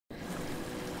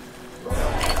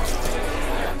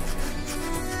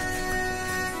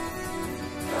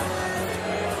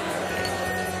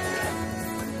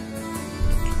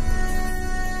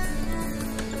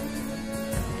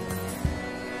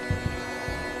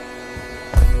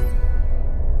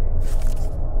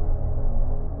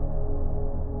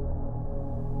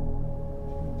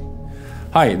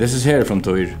Hi, this is Heris from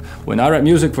Tyr. When I write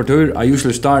music for Tyr, I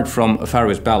usually start from a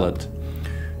faroese ballad.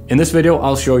 In this video,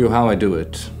 I'll show you how I do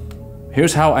it.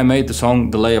 Here's how I made the song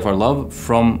The Lay of Our Love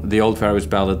from the old faroese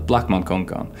ballad Blackman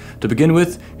Konga. To begin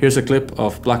with, here's a clip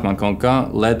of Blackman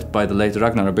Konga led by the late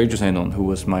Ragnar Byrgiseinon, who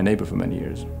was my neighbor for many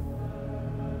years.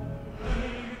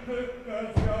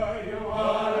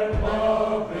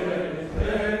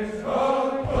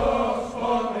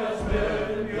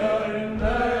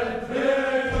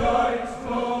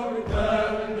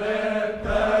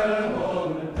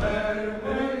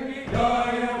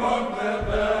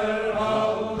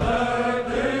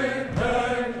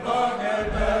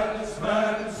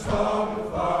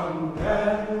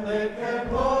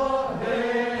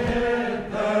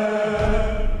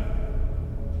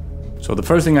 So the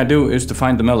first thing I do is to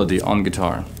find the melody on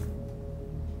guitar.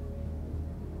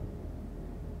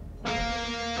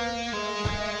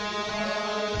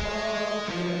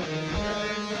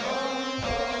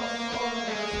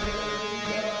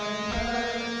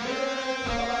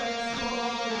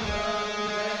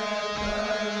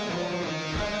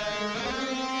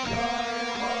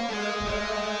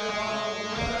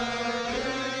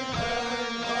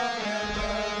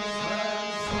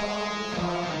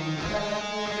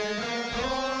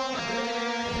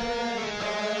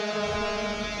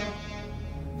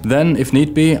 Then, if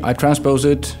need be, I transpose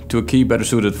it to a key better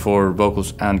suited for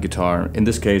vocals and guitar, in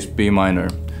this case B minor,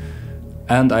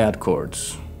 and I add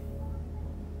chords.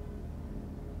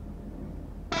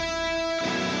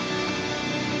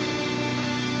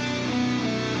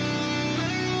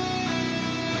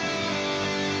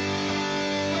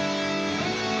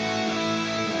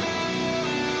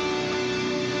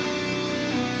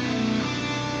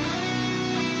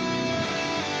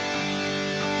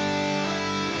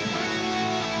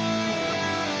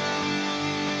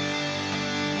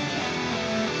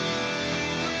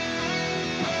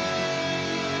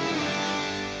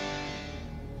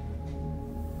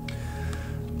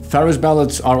 Faroese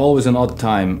ballads are always an odd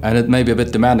time, and it may be a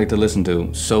bit demanding to listen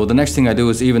to, so the next thing I do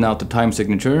is even out the time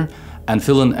signature and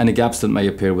fill in any gaps that may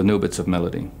appear with new bits of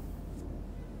melody.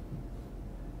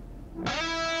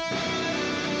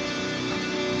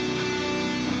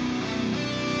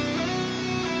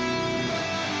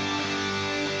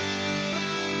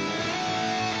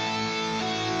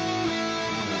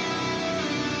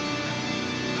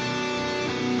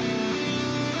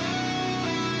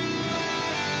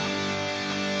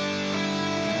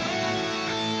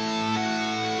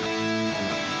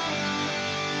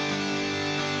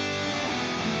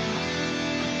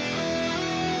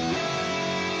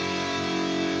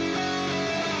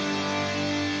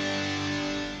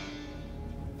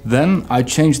 Then I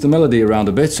change the melody around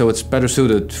a bit so it's better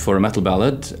suited for a metal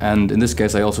ballad, and in this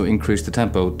case I also increase the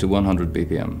tempo to 100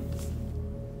 BPM.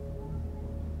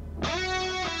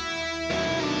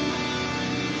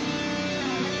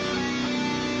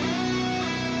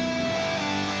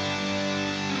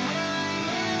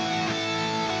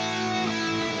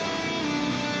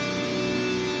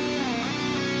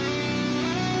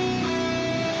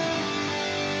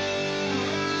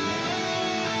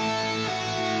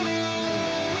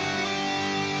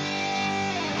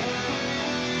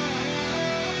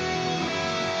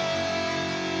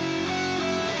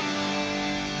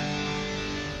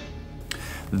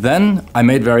 Then I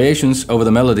made variations over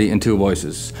the melody in two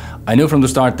voices. I knew from the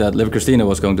start that Liv Christina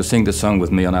was going to sing this song with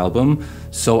me on album,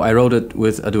 so I wrote it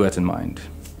with a duet in mind.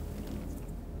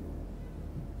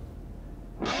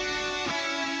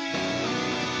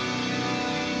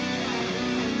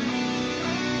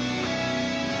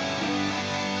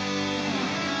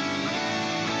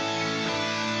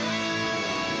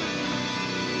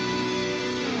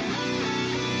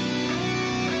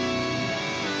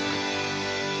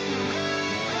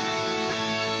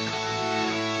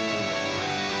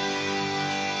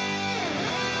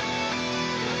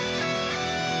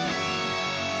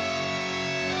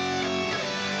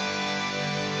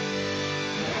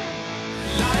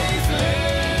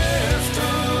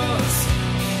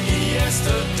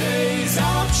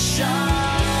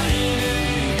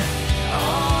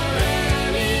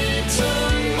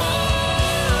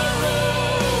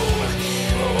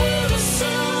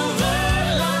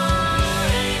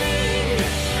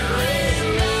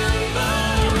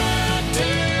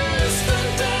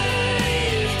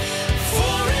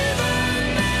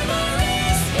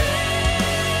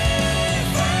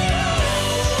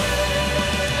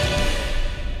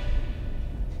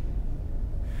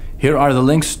 Here are the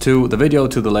links to the video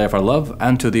to The Lay of Our Love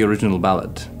and to the original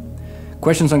ballad.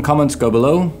 Questions and comments go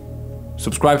below.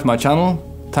 Subscribe to my channel.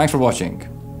 Thanks for watching.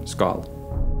 Skål.